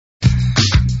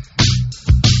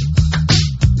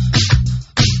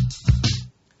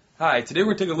Hi, today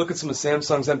we're going to take a look at some of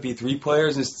Samsung's MP3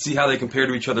 players and see how they compare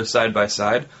to each other side by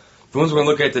side. The ones we're going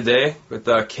to look at today with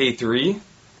the K3,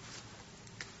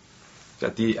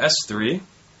 got the S3,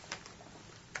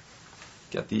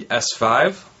 got the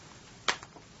S5,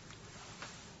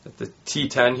 got the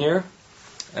T10 here,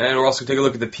 and we're also going to take a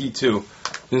look at the P2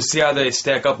 and see how they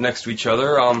stack up next to each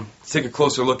other. Let's take a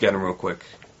closer look at them real quick.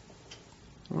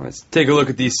 Let's take a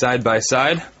look at these side by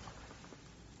side.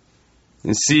 You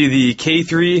can see the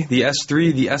K3, the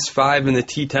S3, the S5, and the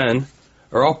T10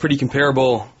 are all pretty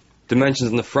comparable dimensions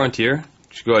in the front here.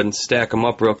 Just go ahead and stack them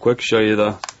up real quick, show you the...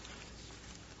 You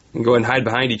can go ahead and hide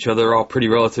behind each other. They're all pretty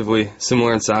relatively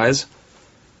similar in size.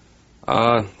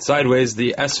 Sideways,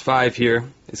 the S5 here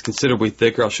is considerably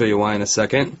thicker. I'll show you why in a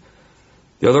second.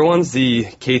 The other ones, the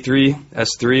K3,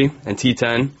 S3, and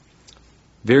T10,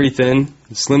 very thin,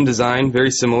 slim design, very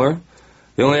similar.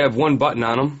 They only have one button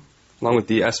on them. Along with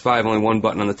the S5, only one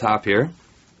button on the top here.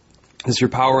 This is your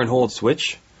power and hold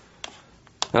switch.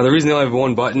 Now the reason they only have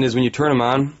one button is when you turn them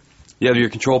on, you have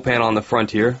your control panel on the front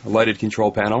here, a lighted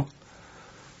control panel.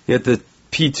 You have the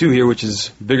P2 here, which is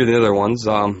bigger than the other ones.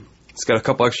 It's got a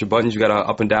couple extra buttons. You got a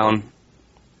up and down,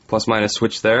 plus minus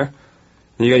switch there.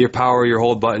 And you got your power, your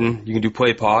hold button. You can do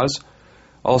play pause.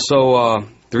 Also,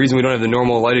 the reason we don't have the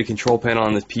normal lighted control panel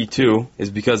on the P2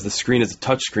 is because the screen is a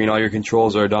touch screen. All your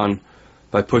controls are done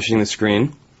by pushing the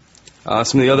screen.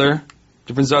 Some of the other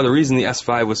differences are the reason the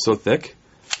S5 was so thick.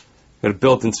 Got a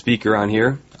built-in speaker on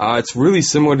here. It's really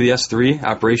similar to the S3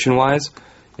 operation-wise,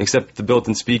 except the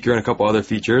built-in speaker and a couple other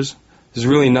features. This is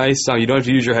really nice. You don't have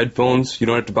to use your headphones. You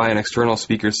don't have to buy an external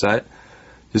speaker set.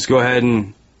 Just go ahead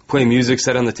and play music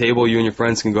set on the table. You and your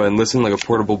friends can go ahead and listen like a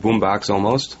portable boombox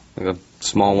almost, like a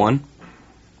small one.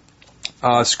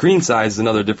 Screen size is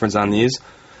another difference on these.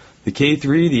 The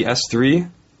K3, the S3,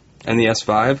 and the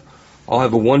S5 all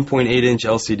have a 1.8-inch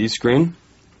LCD screen.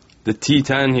 The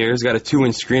T10 here has got a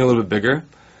 2-inch screen, a little bit bigger.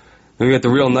 Then we got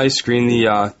the real nice screen,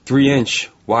 the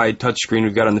 3-inch wide touch screen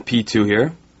we've got on the P2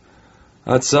 here.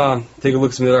 Let's take a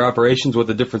look at some of the other operations, what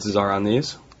the differences are on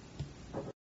these.